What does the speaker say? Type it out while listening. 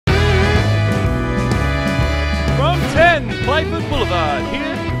Lyford Boulevard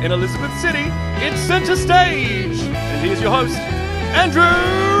here in Elizabeth City. It's Centre Stage. And here's your host, Andrew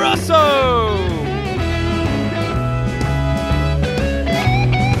Russo.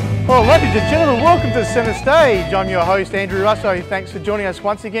 Well, ladies and gentlemen, welcome to Centre Stage. I'm your host, Andrew Russo. Thanks for joining us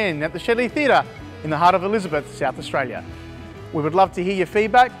once again at the Shedley Theatre in the heart of Elizabeth, South Australia. We would love to hear your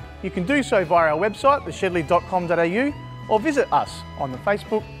feedback. You can do so via our website, theshedley.com.au, or visit us on the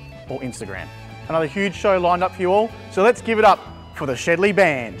Facebook or Instagram. Another huge show lined up for you all, so let's give it up for the Shedley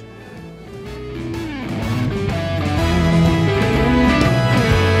Band.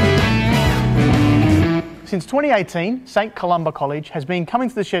 Since 2018, St Columba College has been coming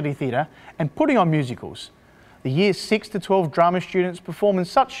to the Shedley Theatre and putting on musicals. The Years 6 to 12 drama students perform in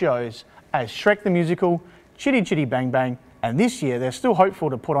such shows as Shrek the Musical, Chitty Chitty Bang Bang, and this year they're still hopeful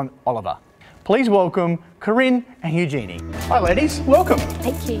to put on Oliver. Please welcome Kerryn and Eugenia. Hi ladies, welcome.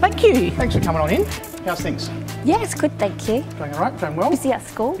 Thank you. Thank you. Thanks for coming on in. How's things? Yeah, it's good, thank you. Going all right, going well? Busy at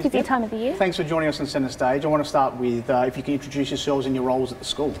school, busy time of the year. Thanks for joining us on Centre Stage. I want to start with if you can introduce yourselves and your roles at the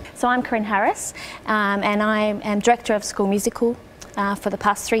school. So I'm Kerryn Harris and I am Director of School Musical for the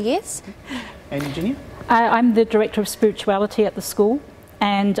past 3 years. And Eugenia? I'm the Director of Spirituality at the school,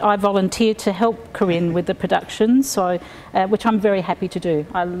 and I volunteer to help Kerryn with the production, so which I'm very happy to do.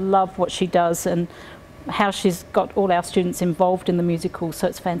 I love what she does and how she's got all our students involved in the musical, so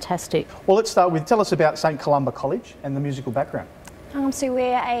it's fantastic. Well, let's start with, tell us about St Columba College and the musical background. So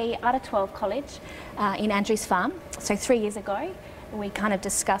we're a Art of 12 college in Andrew's Farm. So 3 years ago, we kind of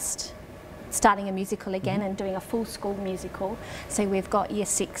discussed starting a musical again and doing a full school musical. So we've got Year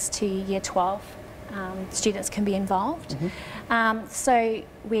 6 to Year 12. Students can be involved. So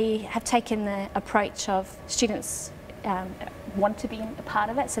we have taken the approach of students want to be a part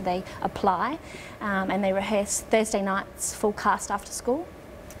of it, so they apply and they rehearse Thursday nights full cast after school,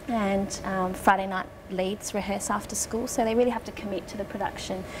 and Friday night leads rehearse after school, so they really have to commit to the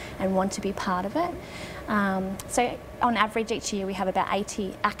production and want to be part of it. So on average each year we have about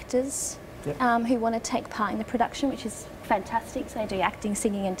 80 actors who want to take part in the production, which is fantastic. So they do acting,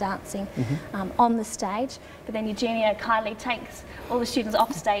 singing and dancing on the stage, but then Eugenia kindly takes all the students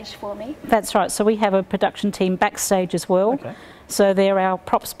off stage for me. That's right, so we have a production team backstage as well. Okay. So they're our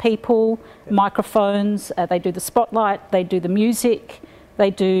props people, microphones, they do the spotlight, they do the music, they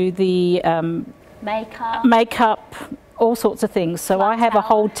do the makeup, all sorts of things. So I have a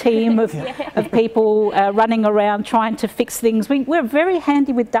whole team of people running around trying to fix things. We're very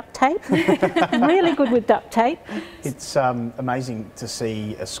handy with duct tape, really good with duct tape. It's amazing to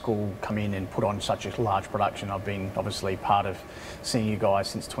see a school come in and put on such a large production. I've been obviously part of seeing you guys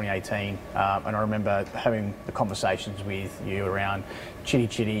since 2018, and I remember having the conversations with you around Chitty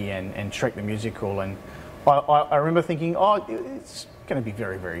Chitty and Shrek the Musical, and I remember thinking, oh, it's going to be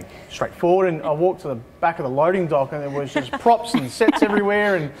very, very straightforward, and I walked to the back of the loading dock and there was just props and sets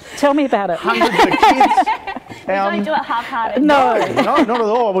everywhere and tell me about it. Hundreds of kids. We don't do it half-hearted. No, not at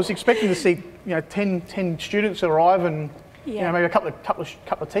all. I was expecting to see 10 students arrive and maybe a couple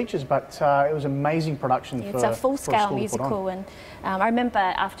of teachers, but it was an amazing production. It's a full-scale musical, and I remember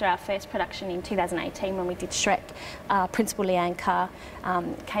after our first production in 2018 when we did Shrek, Principal Leanne Carr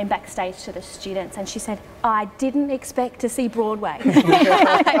came backstage to the students and she said, I didn't expect to see Broadway. So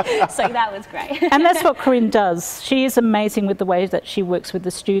that was great. And that's what Kerryn does. She is amazing with the way that she works with the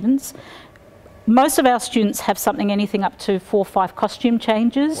students. Most of our students have anything up to 4 or 5 costume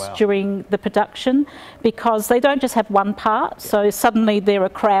changes during the production, because they don't just have one part. So suddenly they're a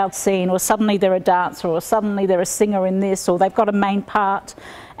crowd scene, or suddenly they're a dancer, or suddenly they're a singer in this, or they've got a main part.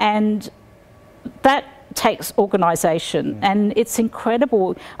 And that takes organisation, and it's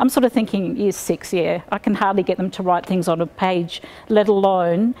incredible. I'm sort of thinking Year 6, I can hardly get them to write things on a page, let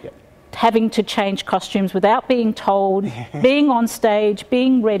alone having to change costumes without being told, being on stage,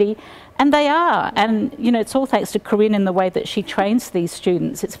 being ready. And they are, and it's all thanks to Kerryn in the way that she trains these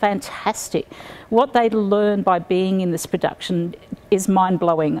students. It's fantastic. What they learn by being in this production is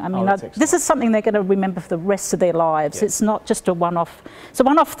mind-blowing. I mean, this is something they're going to remember for the rest of their lives. It's not just a one-off. It's a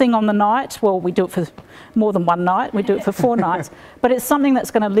one-off thing on the night. Well, we do it for more than one night. We do it for 4 nights. But it's something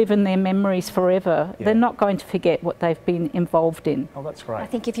that's going to live in their memories forever. They're not going to forget what they've been involved in. Oh, that's great. I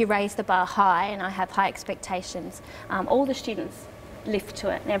think if you raise the bar high, and I have high expectations, all the students lift to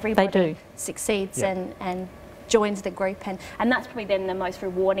it, and everybody succeeds and joins the group, and that's probably then the most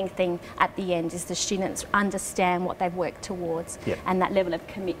rewarding thing at the end, is the students understand what they've worked towards and that level of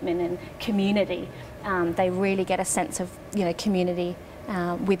commitment and community. They really get a sense of community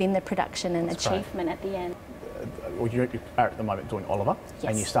within the production and achievement at the end. You are at the moment doing Oliver,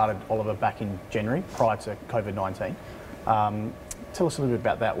 and you started Oliver back in January prior to COVID-19. tell us a little bit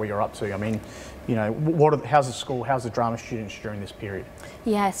about that, where you're up to. I mean, you know, how's the school, how's the drama students during this period?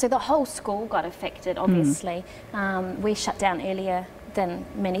 Yeah, so the whole school got affected, obviously. We shut down earlier than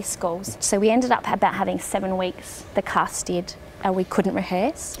many schools. So we ended up about having 7 weeks, the cast did. We couldn't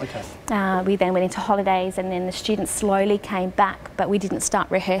rehearse. Okay. We then went into holidays, and then the students slowly came back, but we didn't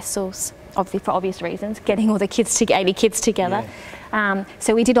start rehearsals, for obvious reasons, getting all the kids, 80 kids together. Yeah.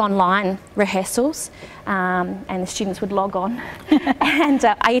 So we did online rehearsals, and the students would log on, and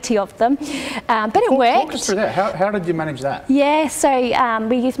 80 of them. But it worked. Talk us through that. How did you manage that? Yeah, so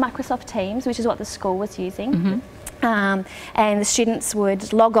we used Microsoft Teams, which is what the school was using. And the students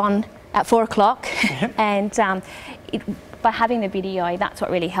would log on at 4 o'clock, and by having the video, that's what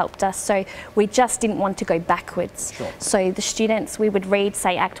really helped us. So we just didn't want to go backwards. Sure. So the students, we would read,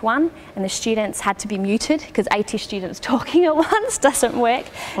 say, Act 1, and the students had to be muted because 80 students talking at once doesn't work.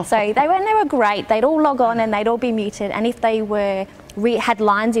 So they were great. They'd all log on and they'd all be muted. And if they had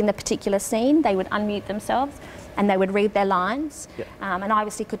lines in the particular scene, they would unmute themselves and they would read their lines. Yep. And I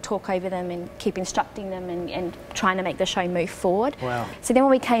obviously could talk over them and keep instructing them and trying to make the show move forward. Wow. So then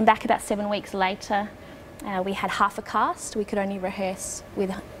when we came back about 7 weeks later, we had half a cast. We could only rehearse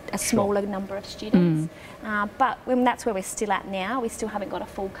with a smaller number of students. But that's where we're still at now. We still haven't got a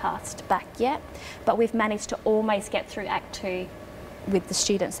full cast back yet, but we've managed to almost get through Act 2 with the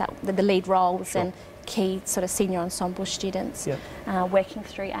students, the lead roles and key sort of senior ensemble students working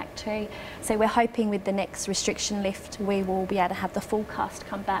through Act 2. So we're hoping with the next restriction lift, we will be able to have the full cast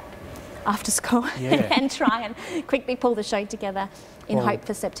come back after school and try and quickly pull the show together in hope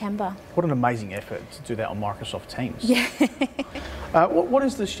for September. What an amazing effort to do that on Microsoft Teams. Yeah. What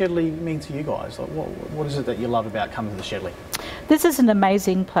does the Shedley mean to you guys? Like, what is it that you love about coming to the Shedley? This is an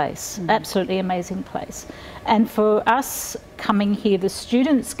amazing place, absolutely amazing place. And for us coming here, the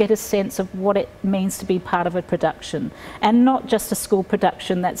students get a sense of what it means to be part of a production, and not just a school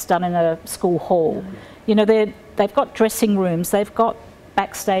production that's done in a school hall. You know, they've got dressing rooms, they've got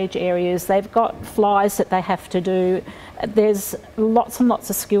backstage areas, they've got flies that they have to do. There's lots and lots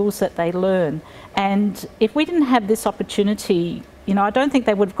of skills that they learn. And if we didn't have this opportunity, you know, I don't think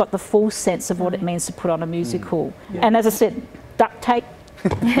they would have got the full sense of what it means to put on a musical. And as I said, duct tape,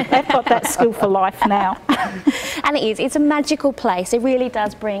 they've got that skill for life now. And it's a magical place. It really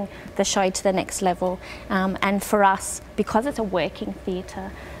does bring the show to the next level. And for us, because it's a working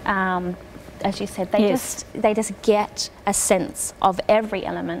theatre, as you said, they just get a sense of every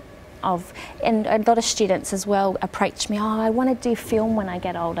element of, and a lot of students as well approach me, I want to do film when I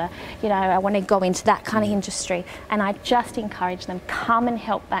get older, you know, I want to go into that kind of industry, and I just encourage them, come and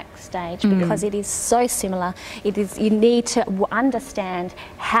help backstage because it is so similar. It is, you need to understand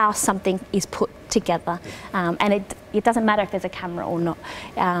how something is put together, and it doesn't matter if there's a camera or not.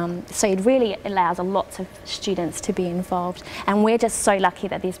 So it really allows lots of students to be involved, and we're just so lucky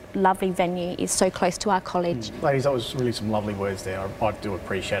that this lovely venue is so close to our college. Ladies, that was really some lovely words there. I do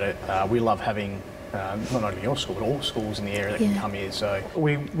appreciate it. We love having not only your school but all schools in the area that can come here. So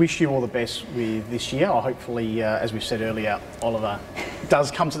we wish you all the best with this year. Hopefully, as we said earlier, Oliver does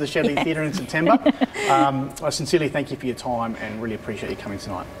come to the Shedley Theatre in September. I sincerely thank you for your time and really appreciate you coming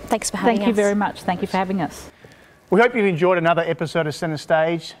tonight. Thanks for having us. Thank you very much. Thank you for having us. We hope you've enjoyed another episode of Centre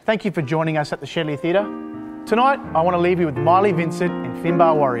Stage. Thank you for joining us at the Shedley Theatre. Tonight, I want to leave you with Miley, Vincent and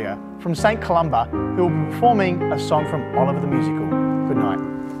Finbar Warrior from St Columba, who will be performing a song from Oliver the Musical. Good night.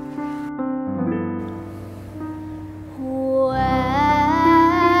 Where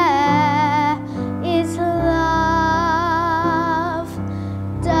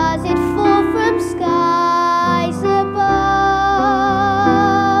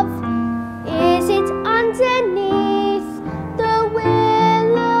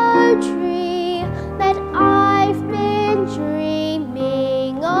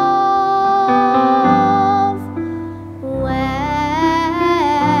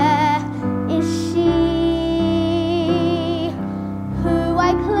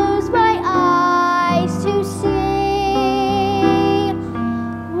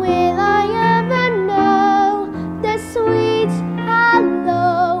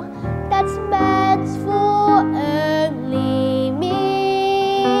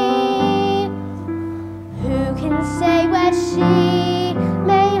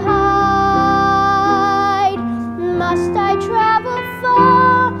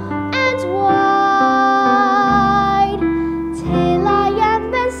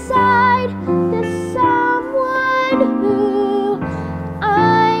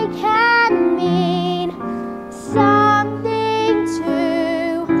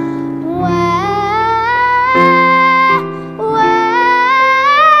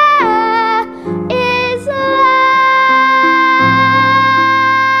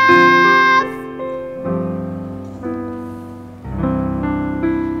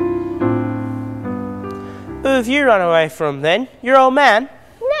have you run away from then? Your old man?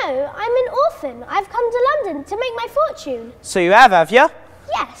 No, I'm an orphan. I've come to London to make my fortune. So you have you?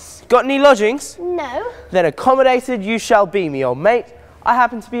 Yes. Got any lodgings? No. Then accommodated you shall be, me old mate. I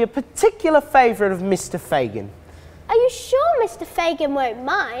happen to be a particular favourite of Mr. Fagin. Are you sure Mr. Fagin won't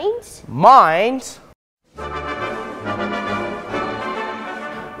mind? Mind?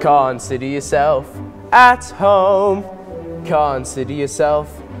 Consider yourself at home. Consider yourself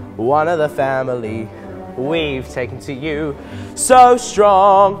one of the family. We've taken to you so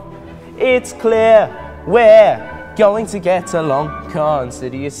strong. It's clear we're going to get along.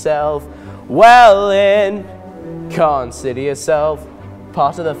 Consider yourself well in. Consider yourself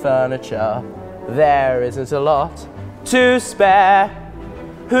part of the furniture. There isn't a lot to spare.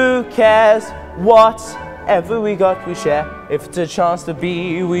 Who cares? Whatever we got we share. If it's a chance to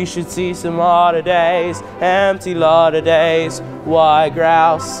be, we should see some harder days. Empty lot of days. Why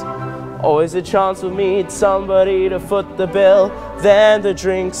grouse? Always a chance we'll meet somebody to foot the bill. Then the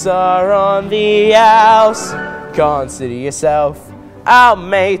drinks are on the house. Consider yourself our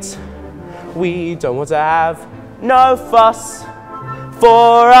mate. We don't want to have no fuss.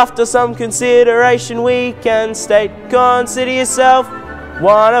 For after some consideration we can state, consider yourself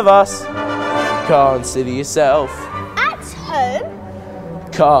one of us. Consider yourself At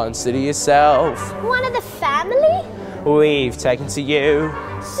home? consider yourself One of the family? we've taken to you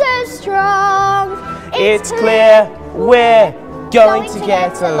So strong. it's clear we're going to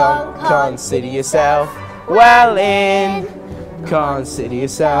get along. Consider yourself well in. Consider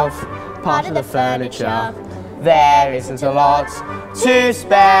yourself part of the furniture. There isn't a lot to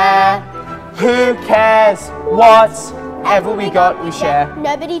spare. Who cares? Whatever we got we share.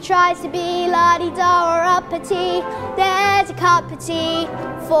 Nobody tries to be la-di-da or uppity. There's a cup of tea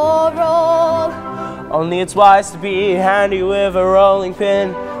for all. Only it's wise to be handy with a rolling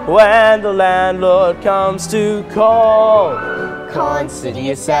pin when the landlord comes to call. Consider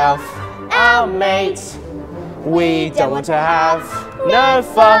yourself our mate. We don't want to have no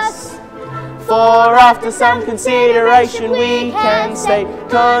fuss. For after some consideration we can state,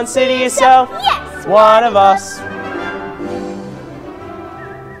 consider yourself Yes! one of us.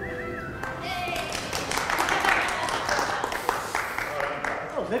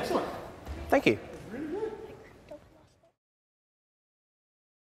 That was excellent. Thank you. Really good.